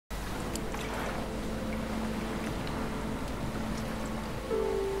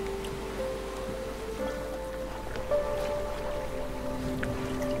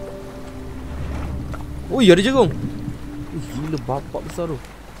Ui, ada jagung. Gila bapak besar tu.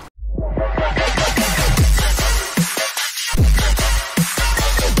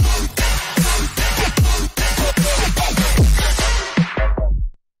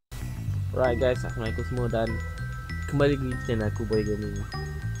 Alright guys, assalamualaikum semua dan kembali lagi di channel aku Boy Gaming.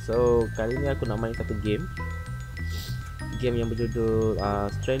 So kali ni aku nak main satu game yang berjudul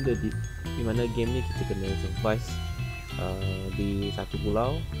Stranded Deep, di mana game ni kita kena survive di satu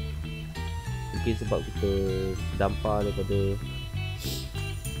pulau. Mungkin sebab kita dampar daripada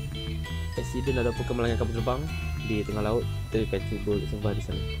accident ataupun kemalangan kapal terbang di tengah laut, kita akan cuba survive di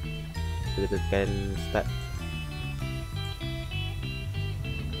sana. Kita tekan start.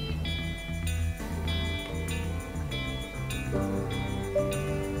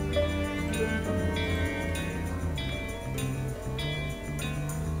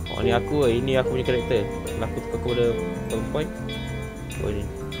 Oh, ini aku punya karakter. Aku tukar kepada perempuan. Oh, ini.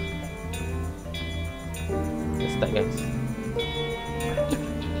 Let's start guys.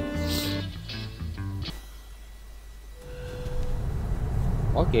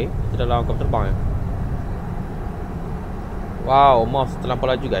 Okay, kita dalam kapal terbang ya. Wow, mouse terlampau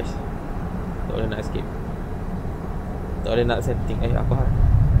laju guys. Tak boleh nak escape. Tak boleh nak setting. Apa hal?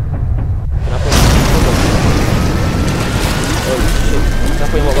 Kenapa? Oh shit.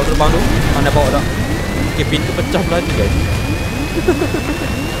 Siapa yang bawa kapal terbang tu? Mana bawa tak? Okay, pintu pecah pula tu guys.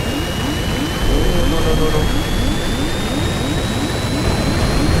 Oh, no.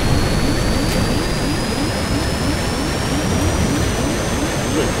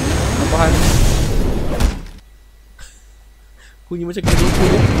 Apa hal? Bunyi macam kena lupa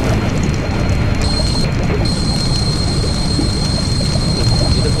je.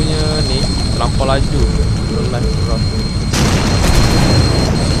 Kita punya ni terlampau laju.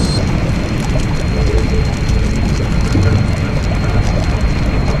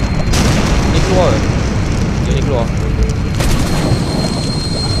 Ni keluar. Ni keluar.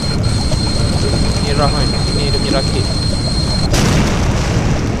 Ni rah kan. Ni dia punya rakit.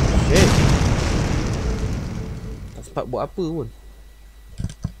 Shit. Tak sempat buat apa pun.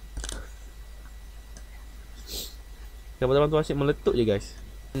 Kapal tu asyik meletup je guys.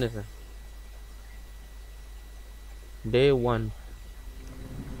 Benar. Day 1.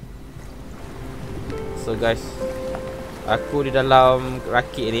 So guys, aku di dalam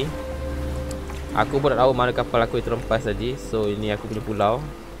rakit ni. Aku pun tak tahu mana kapal aku yang terhempas tadi. So ini aku punya pulau.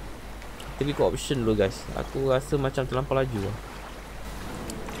 Tapi ikut option dulu guys. Aku rasa macam terlampau laju lah.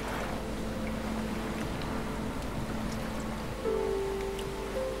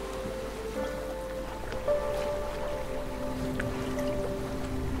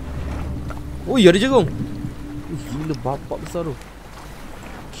 Ui, ada jagung. Gila bapak besar tu.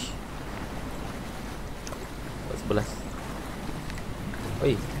 11.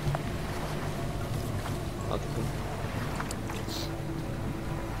 Oi. Okay.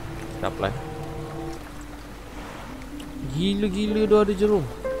 Kita apply. Gila dah ada jarum.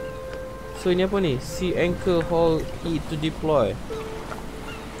 So ini apa ni? Sea anchor hold E to deploy.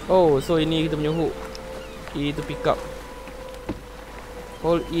 Oh, so ini kita punya hook. E to pick up.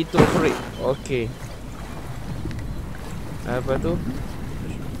 Hold E to operate. Okay. Apa tu?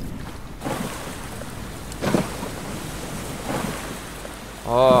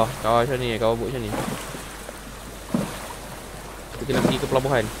 Oh, kau macam ni, kau buat macam ni. Kita kena pergi ke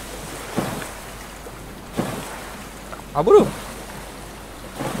pelabuhan. Apa tu?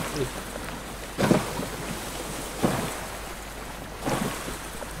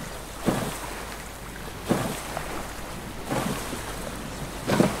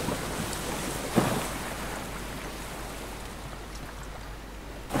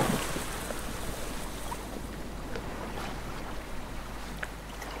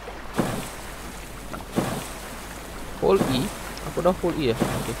 Hold E. Aku dah hold E lah.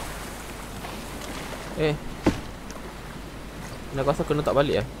 Okay. Nak rasa kena tak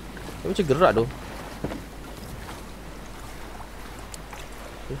balik lah. Dia macam gerak tu.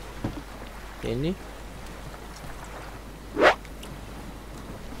 Okay. Ini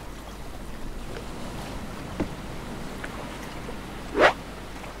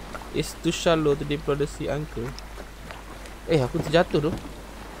It's too shallow to deploy the sea anchor. Aku terjatuh tu.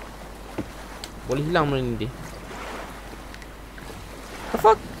 Boleh hilang benda ni. The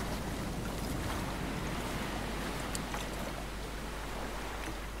fuck?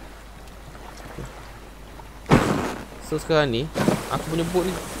 So sekarang ni aku punya boat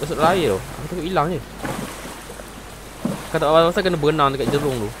ni masuk dalam air tau. Aku takut hilang je. Kata awal-awal kena berenang dekat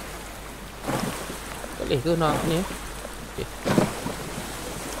jerung tu. Tak boleh ke nak ni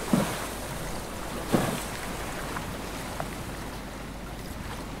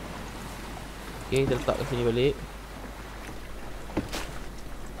Okay. Okay, kita letak ke sini balik.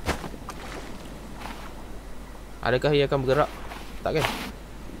 Adakah ia akan bergerak? Tak kan?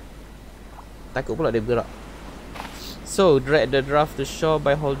 Takut pula dia bergerak. So, drag the draft to shore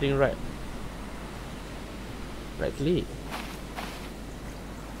by holding right click.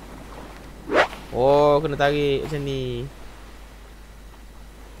 Oh, kena tarik macam ni.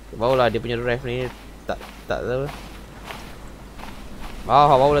 Barulah dia punya draft ni tak tahu.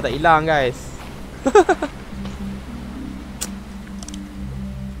 Barulah tak hilang guys.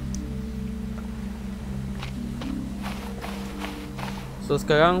 So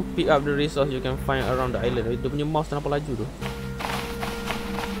sekarang pick up the resource you can find around the island. Dia punya mouse kenapa laju tu?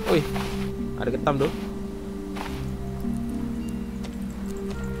 Oi, ada ketam tu.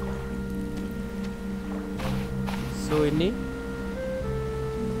 So ini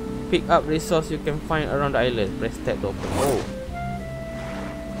pick up resource you can find around the island. Press tab to open. Oh.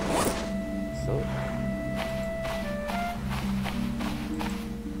 So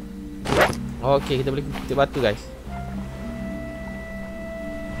okay, kita boleh kutip batu guys.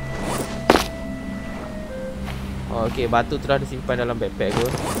 Okay, batu telah disimpan dalam backpack aku.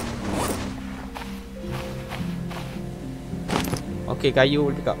 Okay, kayu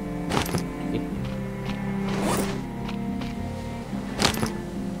boleh dekat. Okay.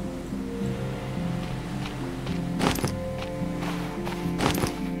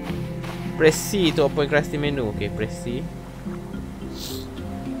 Press C to open crafting menu. Okay, press C.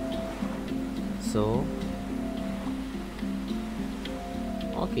 So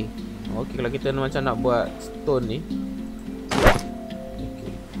okay. Okay, kalau kita macam nak buat stone ni.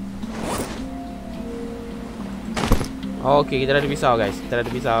 Okay, kita dah ada pisau guys. Kita dah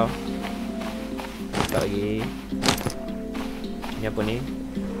ada pisau. Sekejap lagi. Ni apa ni?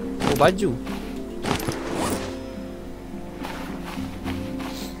 Oh, baju.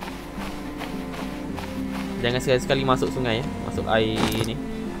 Jangan sekali-sekali masuk sungai ya. Masuk air ni.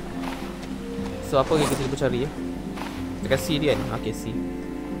 So apa yang kita cuba cari ya? Tekan C dia kan? Okay, C.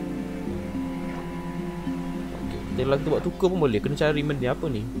 Kalau kita buat tukar pun boleh. Kena cari benda apa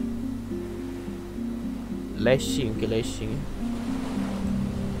ni. Lashing. Okay, lashing.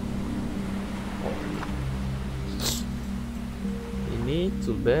 Ini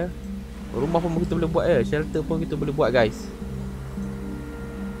toolbar. Rumah pun kita boleh buat ya. Shelter pun kita boleh buat guys.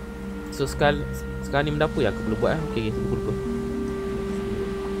 So sekarang ni benda apa yang aku boleh buat Okay, kita lupa.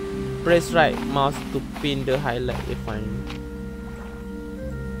 Press right mouse to pin the highlight refine.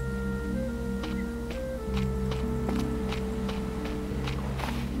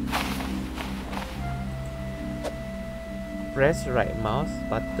 Press right mouse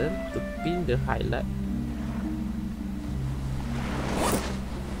button to pin the highlight.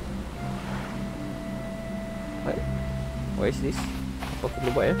 What is this? Apa aku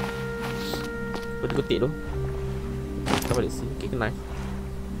boleh buat ya? Petik-petik tu. Kita balik sini. Okay, knife.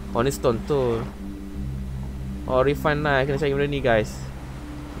 Oh, ni stone tu. Oh, refine knife. Kena cari benda ni guys.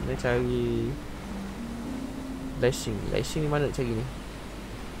 Kena cari lashing. Lashing ni mana nak cari ni?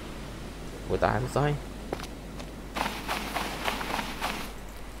 Oh, tahan susah ni.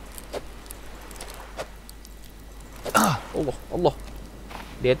 Allah.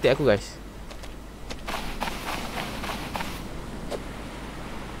 Dia attack aku guys.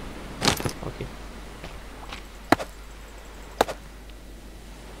 Okay.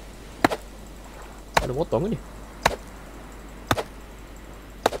 Ada potong ke ni?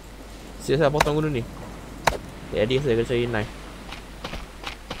 Siapa potong dulu ni? Jadi saya akan cari knife.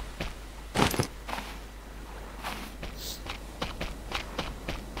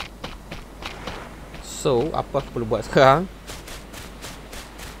 So, apa aku perlu buat sekarang?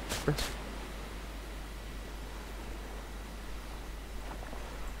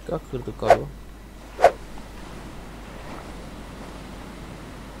 Aku kena tukar tu.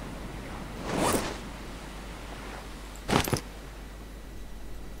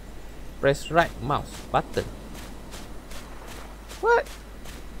 Press right mouse button. What?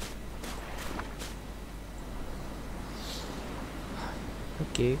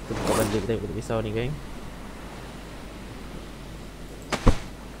 Okay, kita buka balik. Kita tengok pisau ni geng.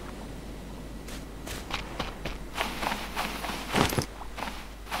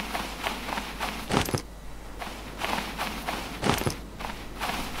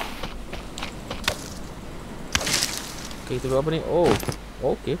 Okay, kita buat apa ni? Oh,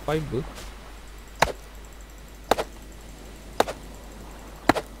 okay, fiber.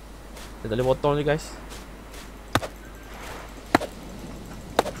 Kita tak boleh potong je guys.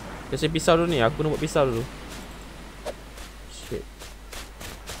 Kasi pisau dulu ni. Aku nak buat pisau dulu. Shit.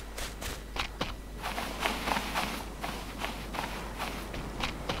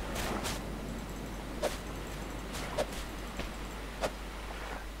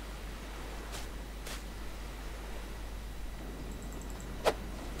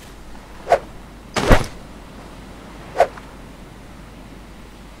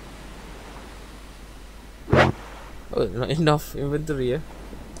 Oh, not enough inventory ya.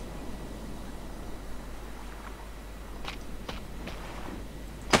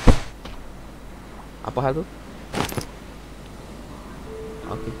 Apa hal tu?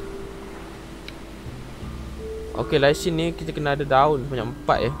 Okay. Okay, last ni kita kena ada daun banyak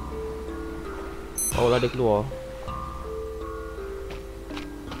 4 ya. Oh lah dia keluar.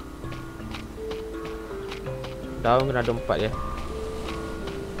 Daun kena ada 4 ya.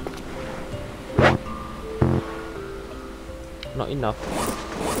 Not enough.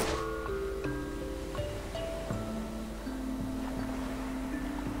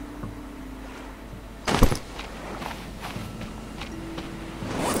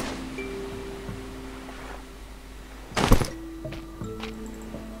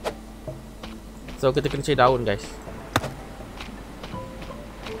 So kita kena cari daun guys.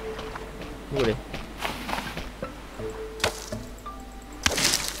 Boleh.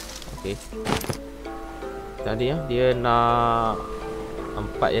 Okay. Tadi ya, dia nak 4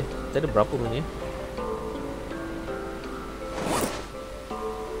 ya. Kita ada berapa ni ya?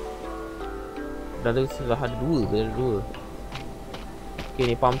 Dah ada 2 ke? Ada 2. Okay,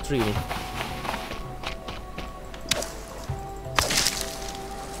 ni palm tree ni.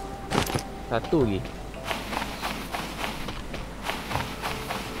 Satu lagi.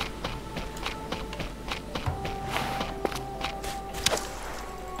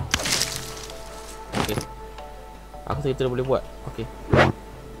 Okay. Aku rasa kita dah boleh buat. Okay.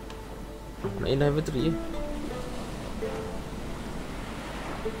 Nak indah inventory je.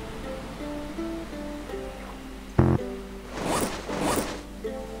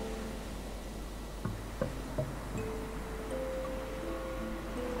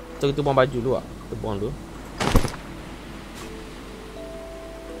 So kita buang baju dulu lah. Kita buang dulu.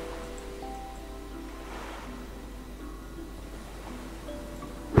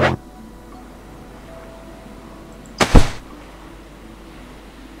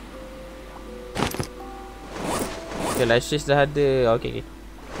 Okay, lashes dah ada. Okay, okay.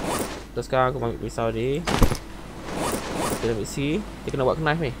 Terus sekarang aku ambil pisau ni. Kita ambil C. Kita kena buat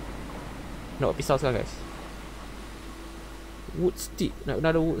knife ni. Nak buat pisau sekarang guys. Wood stick. Nak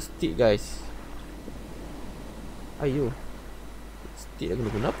kena ada wood stick guys. Ayo. Stick dah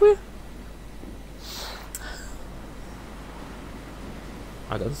kena guna apa ya?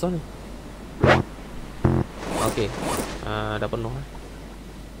 Agak susah ni. Okay. Dah penuh lah.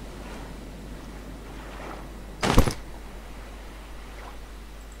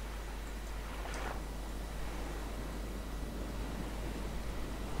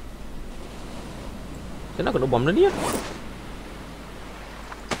 Kenapa kena bom tadi ya?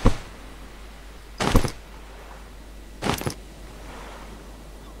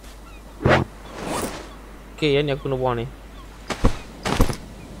 Okay, yang ni aku kena buang ni.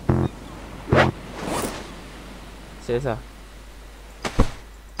 Serius lah.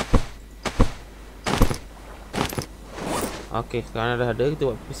 Okay, sekarang dah ada.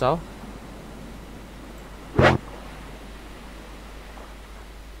 Kita buat pisau.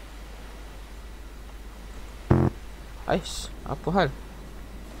 Aish, apa hal?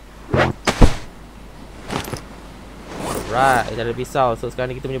 Alright, dah ada pisau. So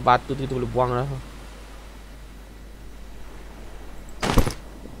sekarang ni kita punya batu tu kita boleh buang lah.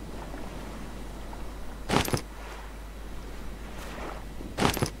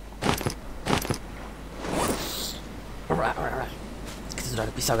 Alright. Kita sudah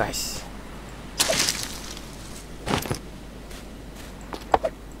ada pisau guys.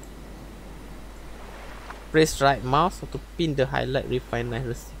 Press right mouse to pin the highlight refine knife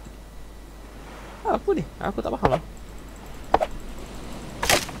recipe. Apa ni? Aku tak faham lah.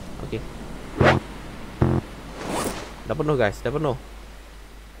 Okay. Dah penuh guys, dah penuh.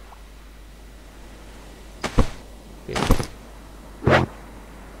 Okay.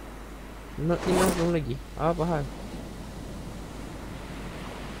 Not enough belum lagi. Apa hal?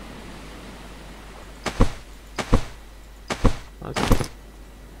 Okay.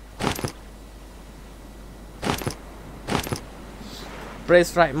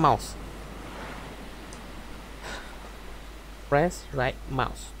 Press right mouse. Press right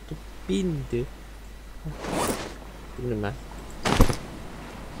mouse to pin the. Pin the.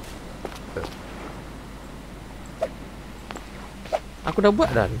 Aku dah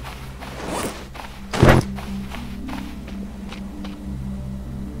buat dah ni.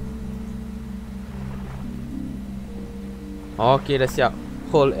 Okay, dah siap.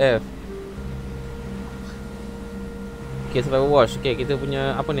 Hold F. Okay, sampai wash. Okay, kita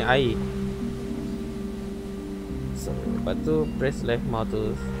punya apa ni, air. So, lepas tu press left mouse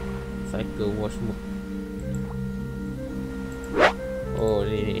tu cycle wash mode. Oh,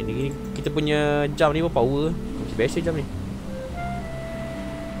 ni kita punya jam ni berpower. Special jam ni.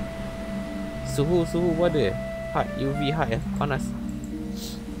 Suhu pun ada. Hard, UV hard panas.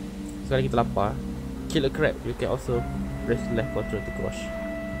 Sekali kita lapar, kill a crab, you can also press left control to crush.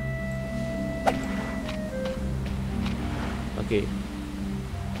 Okay.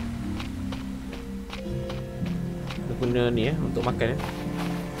 Kita guna ni untuk makan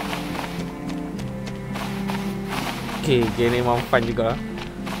Okay, game ni memang fun juga.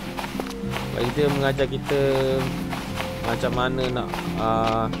 Sebab dia mengajar kita macam mana nak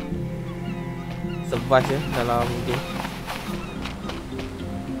survive dalam game.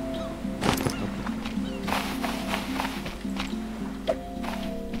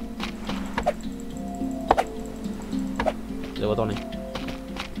 Kita potong ni.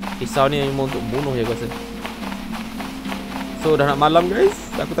 Pisau ni memang untuk bunuh je aku rasa. So dah nak malam guys,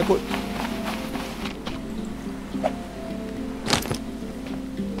 aku takut.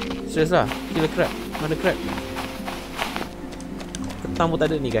 Serius lah, kill a crab. Mana crab? Ketang pun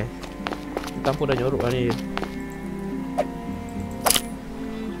tak ada ni guys. Ketang pun dah nyorok lah ni.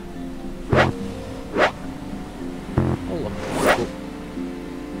 Allah, cukup.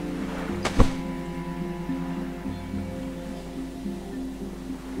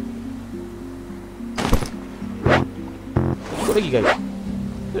 Cukup lagi guys.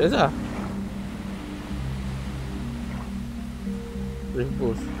 Serius lah.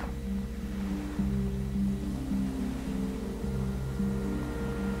 Reinforce.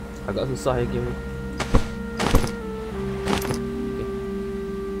 Agak susah game ni. Okay.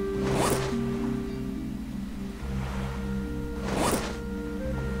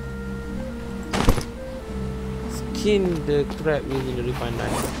 Skin the crab using the refined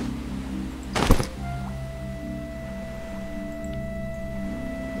knife.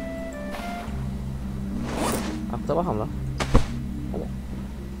 Aku tak faham lah.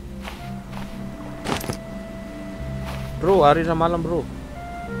 Bro, hari dah malam bro.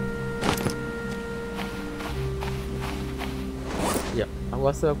 Ya, aku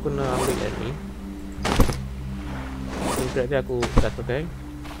rasa aku nak ambil yang ni. Tingkat dia aku jatuhkan.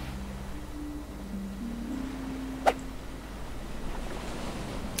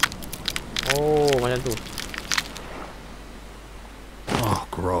 Oh, macam tu. Oh,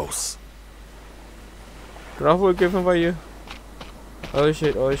 gross. Kenapa cave on fire? Oh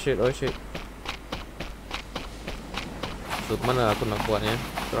shit, oh shit, oh shit. So, mana aku nak buatnya?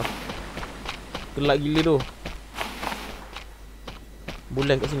 Gelap gila tu.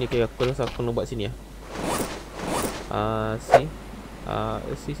 Bulan kat sini. Okay, aku rasa aku nak buat sini sini.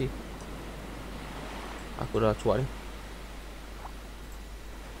 Sini. Aku dah cuak ni.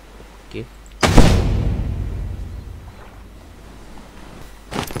 Okay.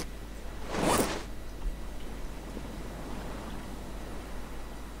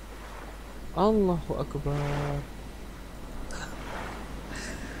 Allahu Akbar.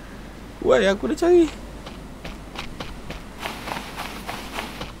 Why aku dah cari.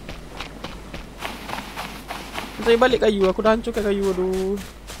 Saya balik kayu, aku dah hancurkan kayu. Aduh.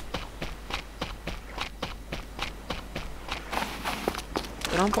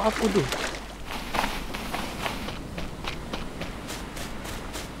 Tak nampak apa tu.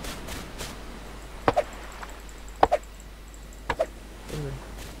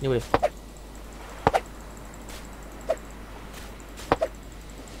 Ni boleh.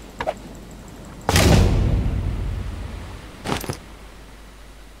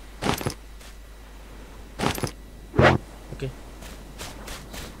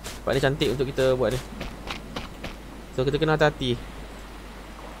 Tempat ni cantik untuk kita buat ni. So kita kena hati-hati.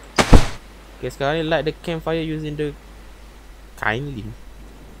 Okay, sekarang ni light the campfire using the kindling.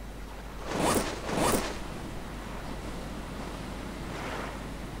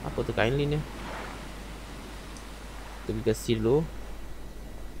 Apa tu kindling ni? Kita pergi ke seal dulu.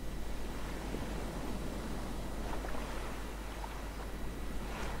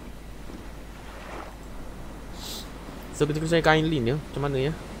 So kita kena cari kindling ni. Macam mana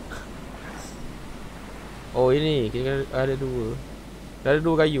ya? Oh ini, kita ada dua. Dah ada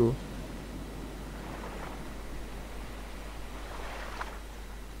dua kayu.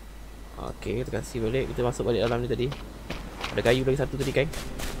 Okay, kita kasih balik. Kita masuk balik dalam ni tadi. Ada kayu lagi satu tadi kan.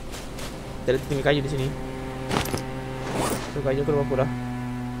 Kita ada tinggal kayu di sini. So kayu aku dah berapa dah?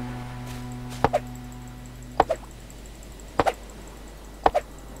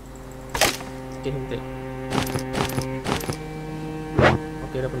 Okay, nanti.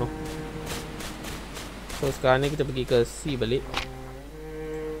 Okay, dah penuh. So sekarang ni kita pergi ke C balik.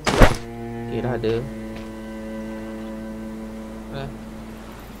 Okay, dah ada.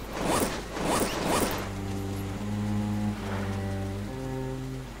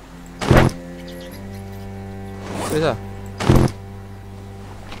 Serius lah.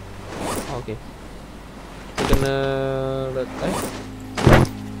 Oh, okay. Kita kena letak.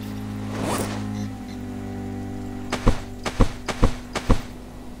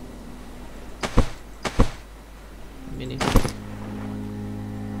 Ini.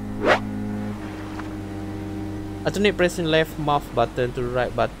 Alternate pressing left mouse button to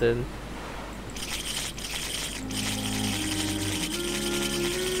right button.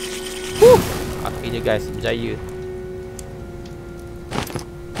 Akhirnya guys, berjaya.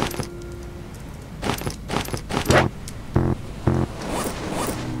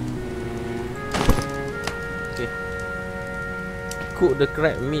 Okay. Cook the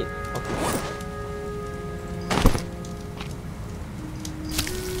crab meat. Okay.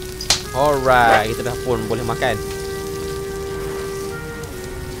 Alright, kita dah pun boleh makan.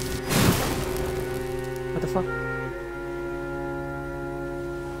 What the fuck?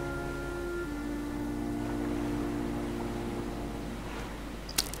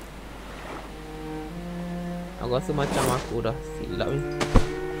 Aku rasa macam aku dah silap ni.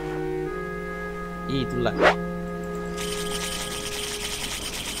 Itulah.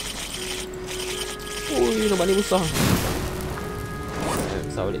 Ui, nampak ni besar.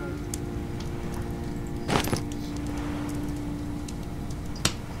 Besar balik.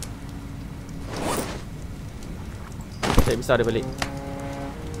 Cari besar dia balik.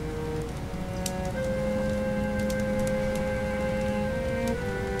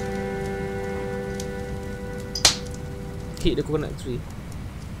 Hit the coconut tree.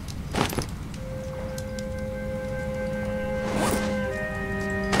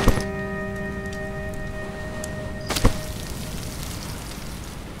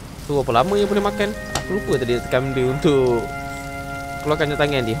 So berapa lama dia boleh makan? Aku lupa tadi tekan dia untuk keluarkan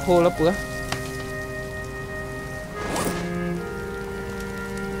tangan dia. Hole apa lah.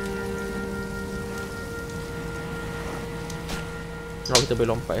 Oh, kita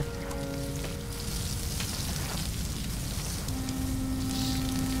boleh lompat.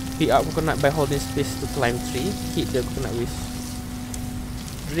 Pick up coconut by holding space to climb tree. Hit the coconut with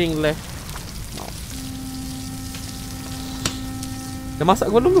drink left. No. Dah masak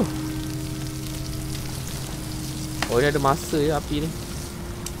ke belum tu? Oh, dia ada masa ya api ni.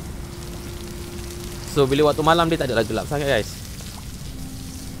 So bila waktu malam dia tak adalah gelap sangat guys.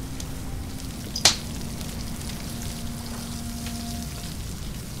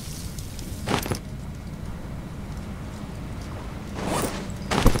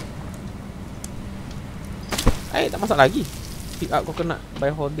 Tak masak lagi. Pick up coconut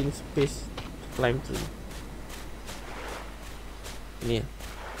by holding space to climb tree. Ni.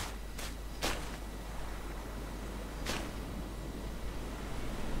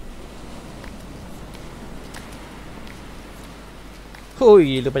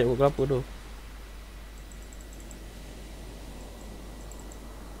 Hoi, dia banyak buat kelapa tu.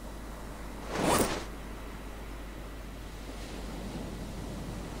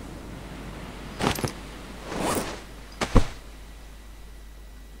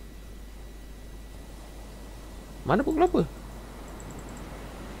 Mana pokok kelapa?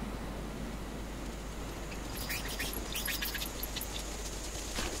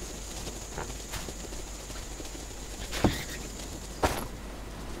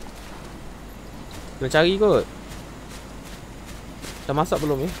 Kena cari kot. Dah masak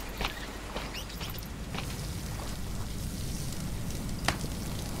belum ni?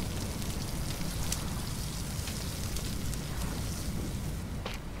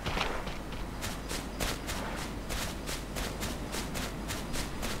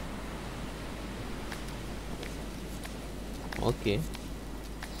 Okey.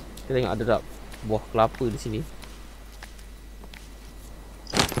 Kita tengok ada tak buah kelapa di sini.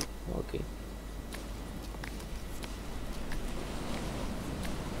 Okey.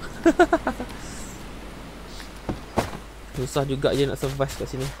 Susah juga je nak survive kat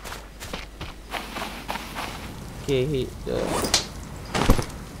sini. Okey, hit the.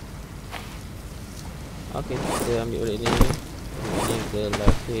 Okey, kita ambil balik ni. Ini ke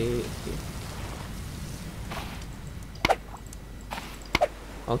left hit. Okey.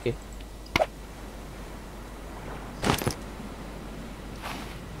 Okey.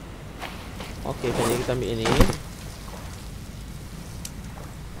 Okey, jadi kita ambil ini.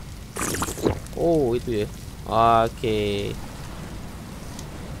 Oh, itu ya. Okey.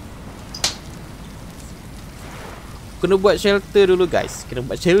 Kena buat shelter dulu guys. Kena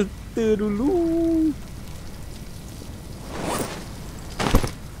buat shelter dulu.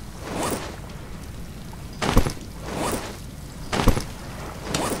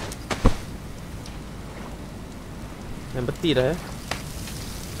 Yang peti dah ya.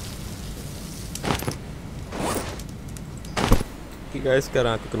 Okay guys,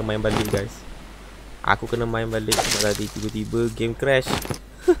 sekarang aku kena main balik guys. Aku kena main balik sebab tadi tiba-tiba game crash.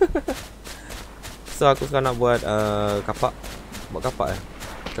 So aku sekarang nak buat kapak. Buat kapak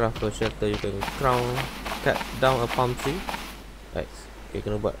craft a shelter, you can cut down a palm tree. Right. Okay,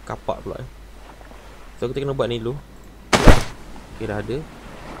 kena buat kapak pula So kita kena buat ni dulu. Okay, dah ada.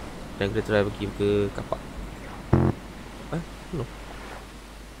 Dan kita try pergi ke kapak. No.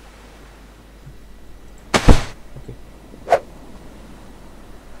 Okay.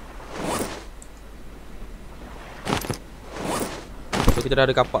 So kita dah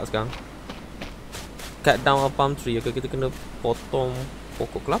ada kapak sekarang. Cut down a palm tree. Okay, kita kena potong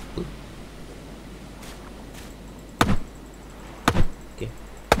pokok kelapa. Okay.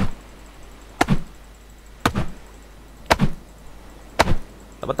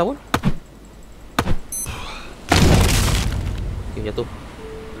 Tak patah pun. Okay, jatuh.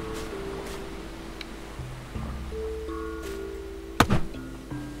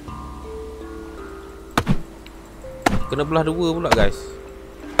 Kena belah dua pula guys.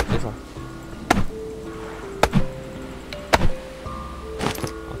 Susah.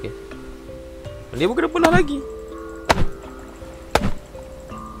 Okay. Dia pun kena belah lagi.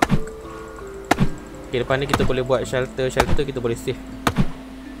 Okay, depan ni kita boleh buat shelter. Shelter kita boleh save.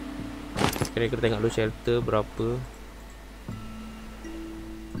 Kita tengok dulu shelter berapa.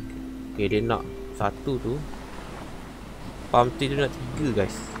 Okay, dia nak satu tu. Palm tree tu nak 3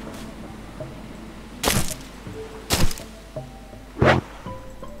 guys.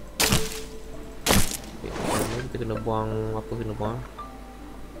 Okay, kita kena buang apa kena buang.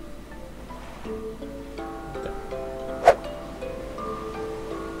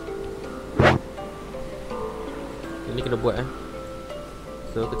 Ini kena buat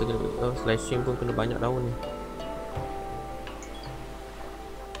So kita kena slashing pun kena banyak daun ni.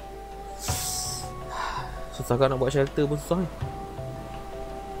 Susah kan nak buat shelter pun susah.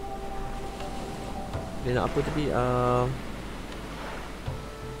 Dia nak apa tadi?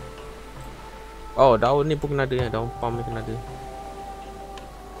 Oh, daun ni pun kena ada daun palm ni kena ada.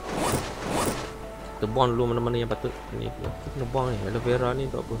 Kita buang dulu mana-mana yang patut. Ni kita kena buang ni. Aloe vera ni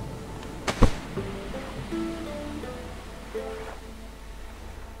untuk apa?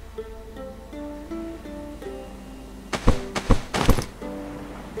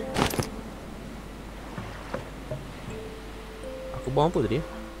 Aku buang apa tadi?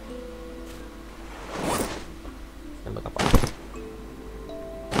 Tembak kapak.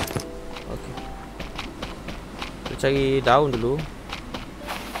 Okey. Kita cari daun dulu.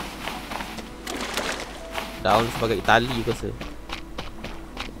 Daun sebagai tali aku rasa.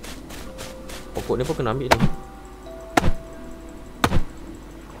 Pokok ni pun kena ambil ni.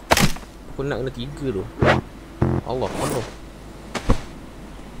 Aku nak kena 3 tu. Allah, penuh.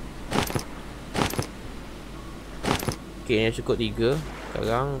 Okay, yang cukup 3.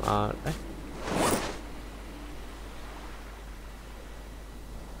 Sekarang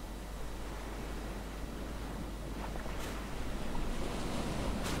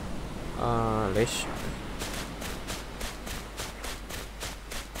lash.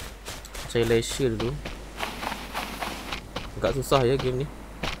 Cari lasher dulu. Agak susah ya game ni.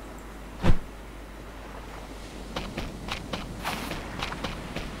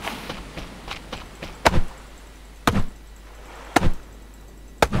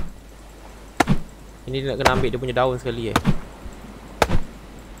 Ini dia nak kena ambil dia punya daun sekali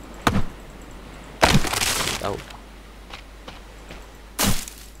tahu.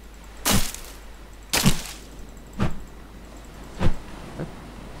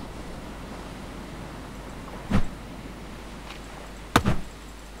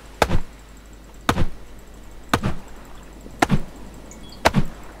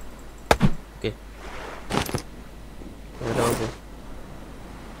 Okey. Ada apa?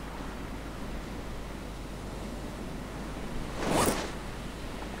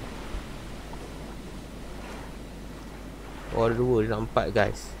 Oh, ada 2, dia nak 4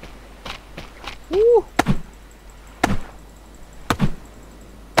 guys.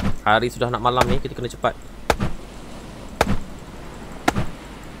 Hari sudah nak malam ni, kita kena cepat.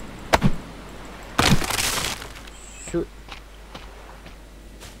 Shoot.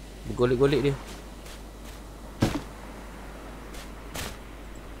 Bergolek-golek dia.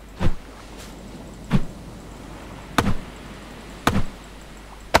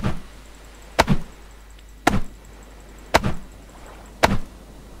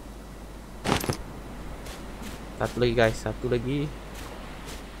 Satu lagi guys, satu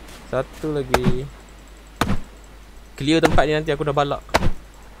lagi. Clear tempat ni nanti aku dah balak.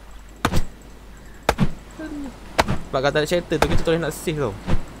 Sebab kata shelter tu kita tak boleh nak save tau.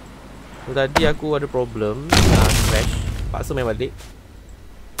 So, tadi aku ada problem crash. Paksa main balik.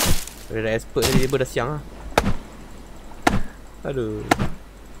 Dia dah expert ni, dia dah siang lah. Aduh.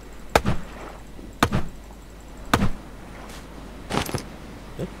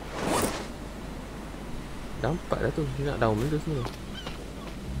 Nampak dah tu, dia nak down benda semua.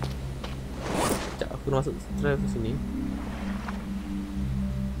 Sekejap aku nak masuk drive sini.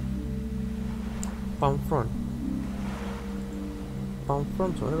 Palm front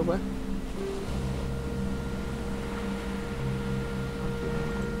macam mana buat?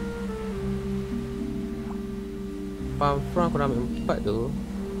 Palm front aku nak ambil 4 tu.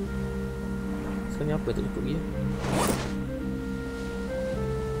 Sekarang ni apa tak cukup lagi?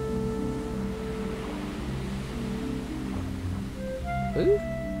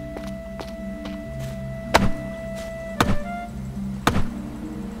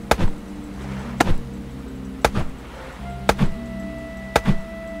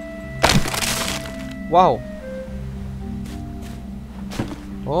 Wow.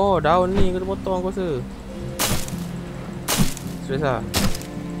 Oh, daun ni kena potong aku rasa. Serius lah.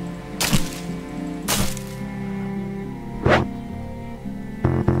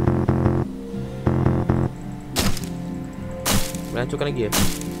 Boleh hancurkan lagi ya?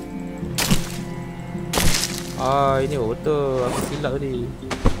 Ah, ini betul. Aku silap tadi.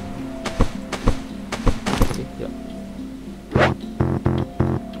 Okay, sekejap.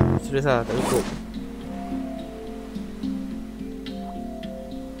 Serius lah, tak cukup.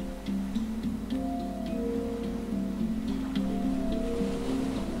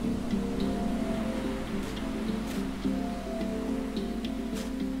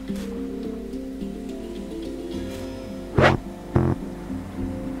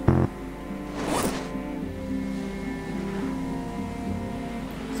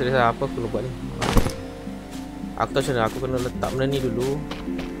 Serius lah, apa aku kena buat ni? Aku tahu macam mana, aku kena letak benda ni dulu.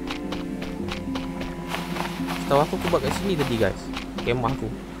 Setahu aku buat kat sini tadi guys. Kemah aku.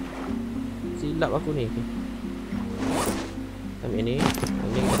 Silap aku ni. Okay. Ambil ni.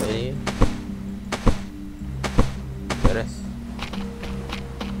 Ini kita tak ni. Beres.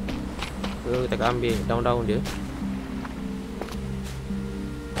 So kita akan ambil daun-daun dia.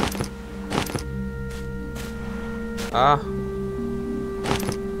 Ah,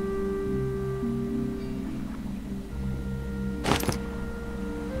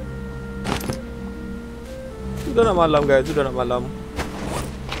 sudah nak malam guys, sudah nak malam.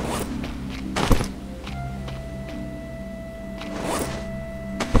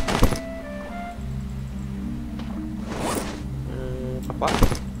 Apa?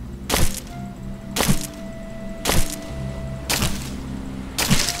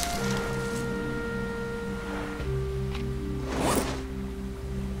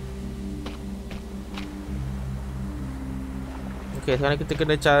 Okay, sekarang kita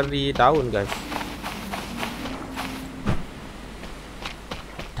kena cari daun guys.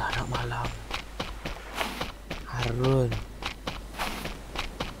 Harun.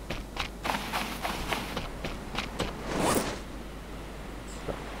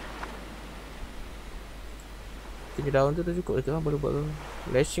 Jadi daun tu dah cukup ke? Baru buat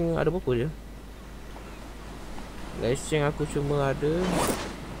lashing ada berapa je? Lashing aku cuma ada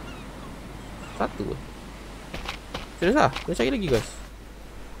 1. Serius lah? Kena cari lagi guys.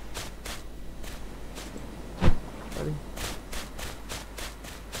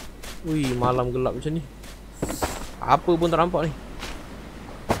 Ui, malam gelap macam ni. Apa pun tak nampak ni.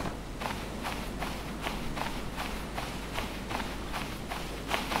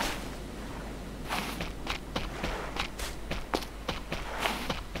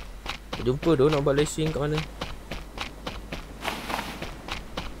 Jumpa tu nak buat lashing kat mana?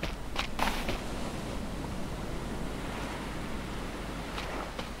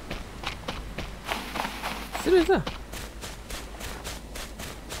 Serius lah?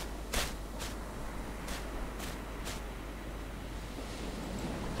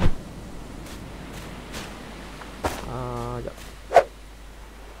 Sekejap.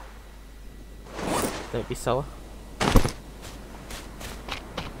 Tarik pisau lah.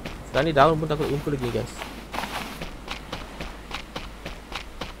 Sekarang ni daun pun takut jumpa lagi guys.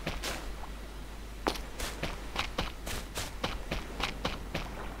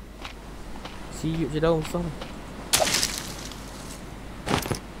 Siup je daun besar ni.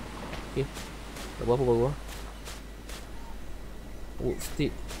 Okay. Tak berapa baru lah. Wood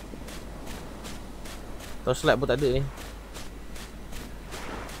stick. Torchlight pun tak ada ni.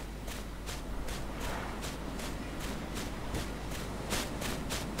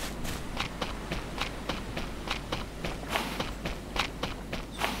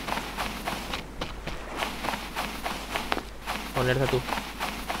 Oh, ni ada satu.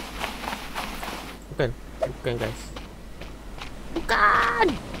 Bukan guys. Bukan.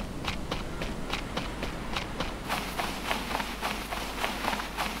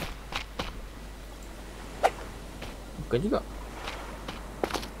 Bukan juga.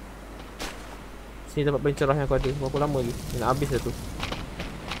 Sini tempat paling cerah yang aku ada. Berapa lama lagi? Nak habis dah tu.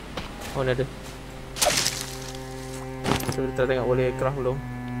 Oh, ni ada. So, kita tengok boleh craft belum.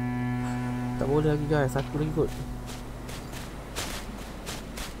 Tak boleh lagi guys. Satu lagi kot.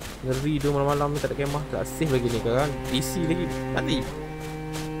 Ngeri tu malam-malam ni tak ada kemah. Tak save lagi ni kan. PC lagi. Mati.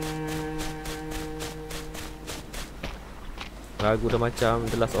 Lagu dah macam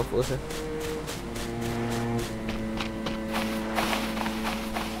The Last of Us lah.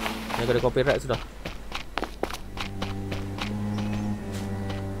 Yang ada copyright sudah.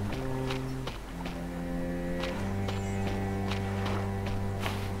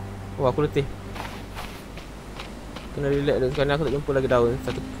 Oh, aku letih. Kena relax dulu. Sekarang aku tak jumpa lagi daun.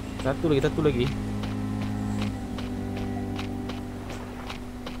 Satu lagi.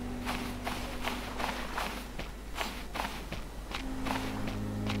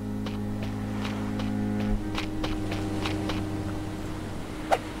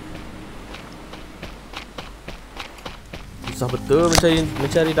 Susah betul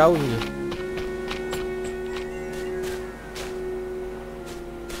mencari daun je.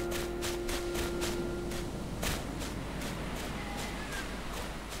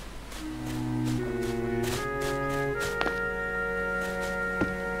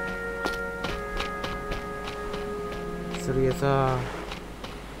 Serius ah.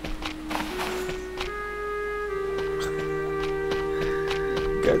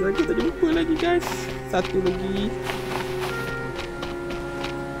 Guys, aku tak jumpa lagi guys. Satu lagi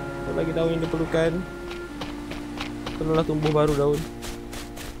daun yang diperlukan. Perlulah tumbuh baru daun.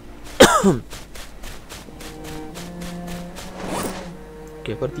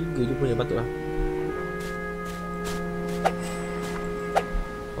 Okay, aku ada 3 je punya patutlah.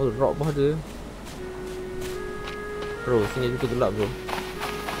 Oh, rock pun ada. Bro, sini juga gelap bro.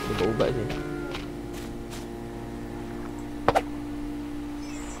 Dia buat ubat ni.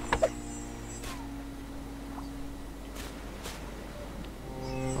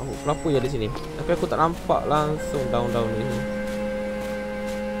 Oh, kelapa je ada sini. Tapi aku tak nampak langsung daun-daun ni.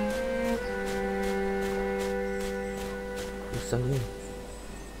 Susahnya.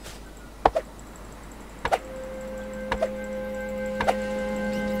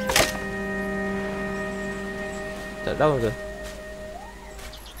 Tak ada daun ke?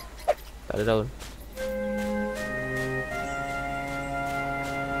 Tak ada daun.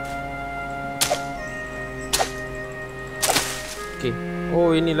 Okay.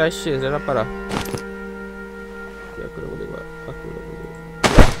 Oh, ini lashes. Dah dapat dah. Okay, aku dah boleh buat.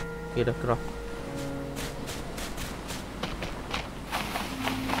 Okay, dah craft.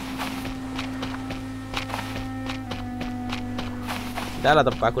 Dah lah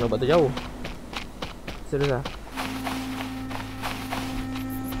tempat aku nak buat tu jauh. Serius lah.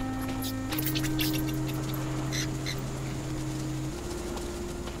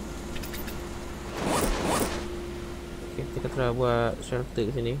 Kita try buat shelter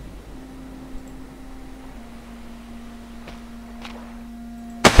ke sini.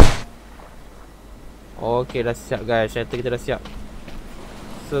 Okay, dah siap guys. Shelter kita dah siap.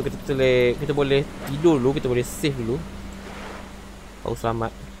 So kita boleh tidur dulu. Kita boleh save dulu. Baru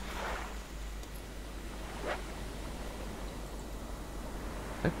selamat.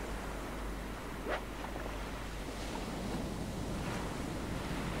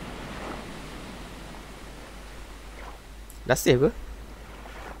 Dah save ke?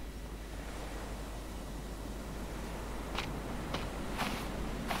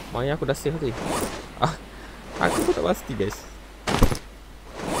 Maknanya aku dah save tadi. Aku pun tak pasti guys.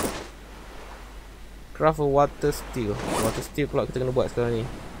 Craft a water steel. Water steel pula kita kena buat sekarang ni.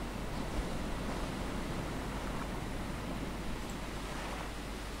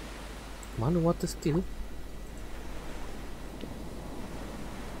 Mana water steel?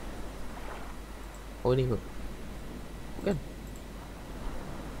 Oh, ni kot. Kan?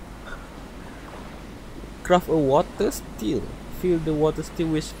 Craft a water steel. Fill the water steel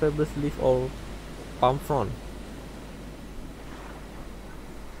with fibrous leaf or palm frond.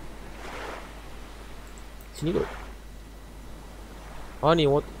 Sini kot. Oh ni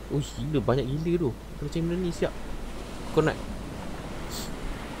water. Oh gila, banyak gila tu. Macam benda ni siap. Coconut.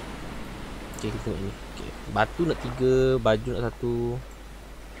 Okay, kita tengok ni. Okay. Batu nak 3, baju nak 1.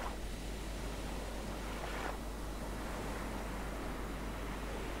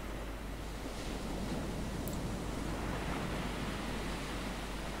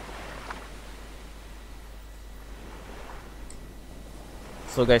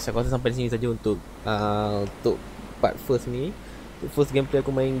 So guys, aku rasa sampai di sini saja untuk part first ni. First gameplay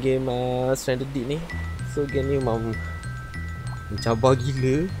aku main game Stranded Deep ni. So game ni memang mencabar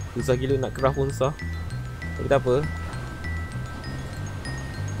gila. Susah gila, nak craft pun susah. Tapi tak apa,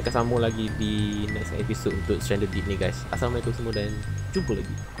 kita sambung lagi di next episode untuk Stranded Deep ni guys. Assalamualaikum semua dan jumpa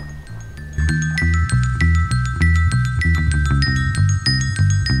lagi.